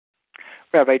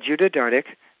Rabbi Judah Dardick,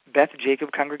 Beth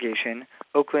Jacob Congregation,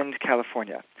 Oakland,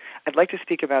 California. I'd like to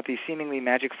speak about the seemingly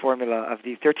magic formula of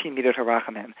the 13 Midot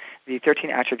HaRachamim, the 13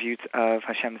 attributes of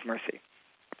Hashem's mercy.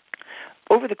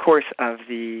 Over the course of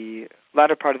the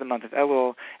latter part of the month of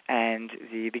Elul and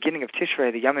the beginning of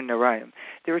Tishrei, the Yamim Noraim,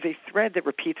 there is a thread that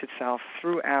repeats itself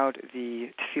throughout the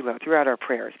tefillah, throughout our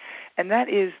prayers, and that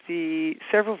is the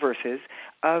several verses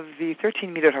of the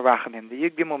 13 Midot HaRachamim, the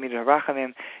Yud Gimel Midot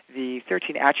HaRachamim, the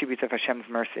 13 attributes of Hashem's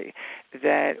mercy,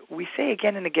 that we say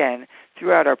again and again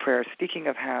throughout our prayers, speaking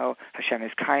of how Hashem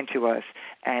is kind to us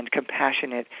and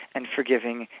compassionate and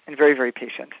forgiving and very, very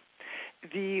patient.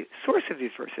 The source of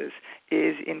these verses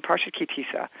is in Parshat Ki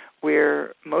Tisa,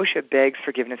 where Moshe begs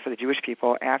forgiveness for the Jewish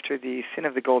people after the sin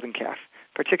of the golden calf,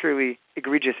 particularly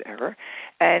egregious error.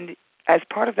 And as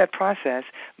part of that process,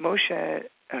 Moshe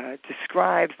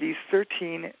describes these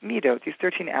 13 midot, these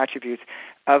 13 attributes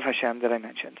of Hashem that I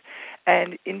mentioned.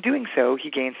 And in doing so, he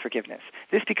gains forgiveness.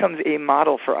 This becomes a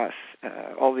model for us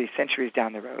all these centuries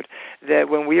down the road, that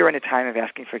when we are in a time of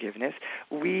asking forgiveness,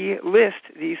 we list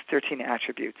these 13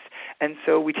 attributes. And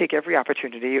so we take every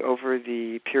opportunity over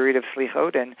the period of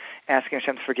Slichot and asking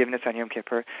Hashem's forgiveness on Yom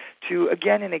Kippur to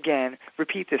again and again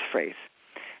repeat this phrase.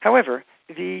 However,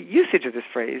 the usage of this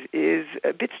phrase is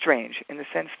a bit strange in the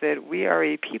sense that we are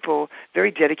a people very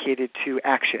dedicated to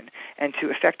action and to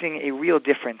effecting a real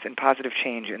difference and positive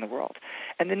change in the world.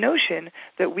 And the notion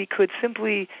that we could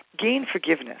simply gain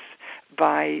forgiveness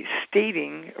by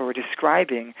stating or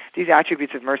describing these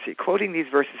attributes of mercy, quoting these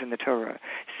verses in the Torah,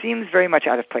 seems very much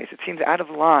out of place. It seems out of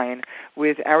line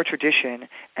with our tradition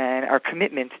and our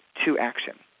commitment to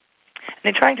action.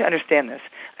 And in trying to understand this,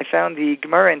 I found the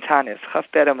Gemara in Tanis, Chaf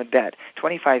Bet Amud Bet,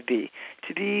 25b,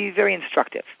 to be very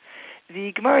instructive.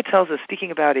 The Gemara tells us,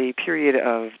 speaking about a period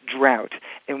of drought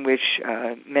in which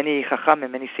many Chacham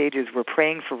and many sages were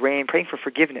praying for rain, praying for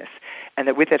forgiveness, and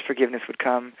that with that forgiveness would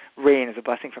come rain as a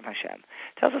blessing from Hashem,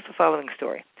 tells us the following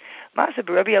story. Ma'aseh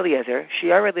Rabbi Eliezer,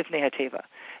 Shiara Lifnei HaTeva,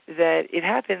 that it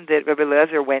happened that Rabbi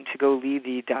Eliezer went to go lead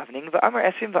the davening, V'amar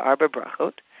Esrim V'arba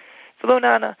Brachot,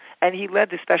 and he led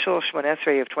the special Shmoneh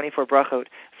Esrei of 24 brachot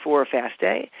for a fast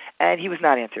day, and he was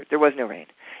not answered. There was no rain.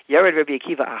 Yared Rabbi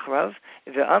Akiva Achrav,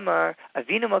 ve'amar,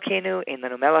 Avinu Malkeinu, ein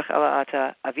lanu melech ala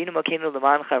ata, Avinu Malkeinu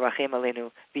lemancha rachem aleinu,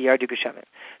 v'yardu geshamim.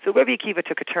 So Rabbi Akiva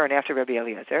took a turn after Rabbi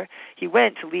Eliezer. He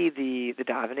went to lead the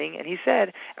davening, and he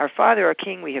said, "Our Father, our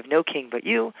King, we have no king but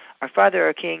you. Our Father,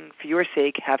 our King, for your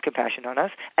sake, have compassion on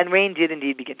us." And rain did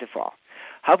indeed begin to fall.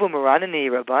 Habu Maranani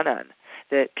Rabbanan,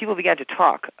 that people began to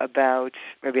talk about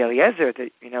Rabbi Eliezer,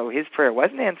 that, his prayer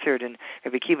wasn't answered and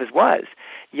Rabbi Akiva's was.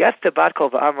 Yasta bat kol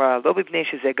v'amra lo b'pnei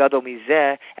shezeh gadol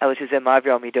mizeh ela shezeh ma'avir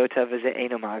al midotav v'zeh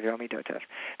eino ma'avir al midotav.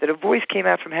 That a voice came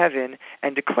out from heaven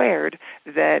and declared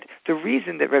that the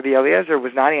reason that Rabbi Eliezer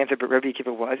was not answered but Rabbi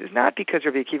Akiva was is not because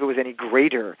Rabbi Akiva was any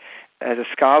greater as a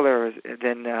scholar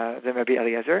than Rabbi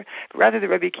Eliezer, but rather that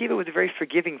Rabbi Akiva was a very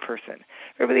forgiving person.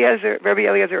 Rabbi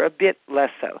Eliezer a bit less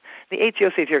so. The Eitz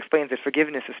Yosef here explains that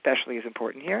forgiveness especially is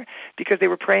important here because they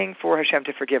were praying for Hashem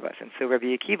to forgive us. And so Rabbi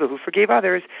Akiva, who forgave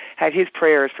others, had his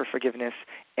prayers for forgiveness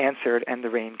answered and the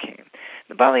rain came.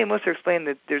 The Baalei Mussar explained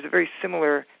that there's a very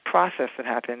similar process that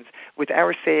happens with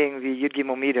our saying the Yud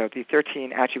Gimel Midot, the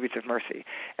 13 attributes of mercy.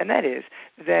 And that is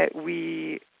that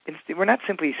we're not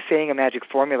simply saying a magic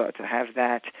formula to have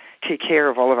that take care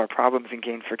of all of our problems and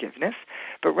gain forgiveness,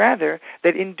 but rather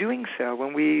that in doing so,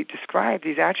 when we describe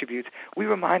these attributes, we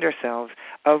remind ourselves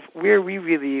of where we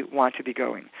really want to be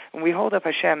going. When we hold up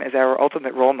Hashem as our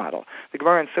ultimate role model, the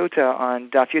Gemara in Sota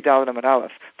on Daf Yud Daled Amud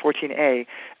Aleph, 14a,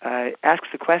 asks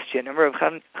the question, Rabbi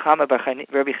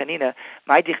Chanina,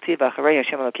 "Mai dichtiv acharei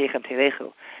Hashem Elokeichem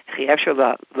telechu, chi efshar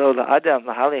lo la'adam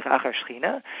lahalech achar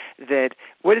shechina?" That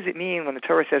what does it mean when the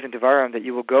Torah says in Devarim that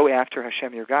you will go after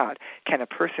Hashem your God? Can a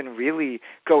person really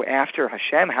go after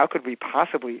Hashem? How could we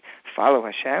possibly follow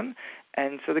Hashem?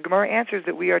 And so the Gemara answers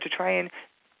that we are to try and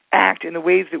act in the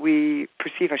ways that we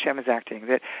perceive Hashem as acting,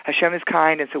 that Hashem is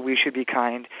kind and so we should be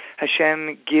kind.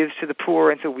 Hashem gives to the poor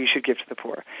and so we should give to the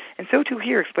poor. And so too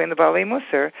here, explain the Baalei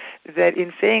Mussar, that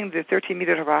in saying the 13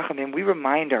 Midot HaRachamim, we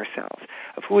remind ourselves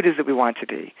of who it is that we want to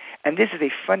be. And this is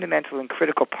a fundamental and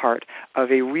critical part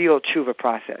of a real tshuva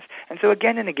process. And so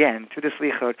again and again, through the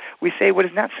Slichot, we say what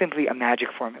is not simply a magic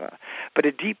formula, but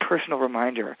a deep personal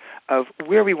reminder of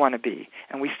where we want to be.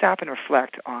 And we stop and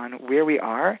reflect on where we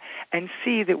are and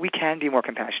see that we can be more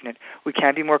compassionate, we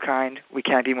can be more kind, we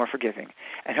can be more forgiving,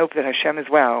 and hope that Hashem as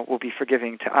well will be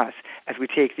forgiving to us as we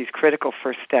take these critical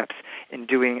first steps in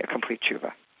doing a complete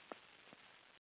tshuva.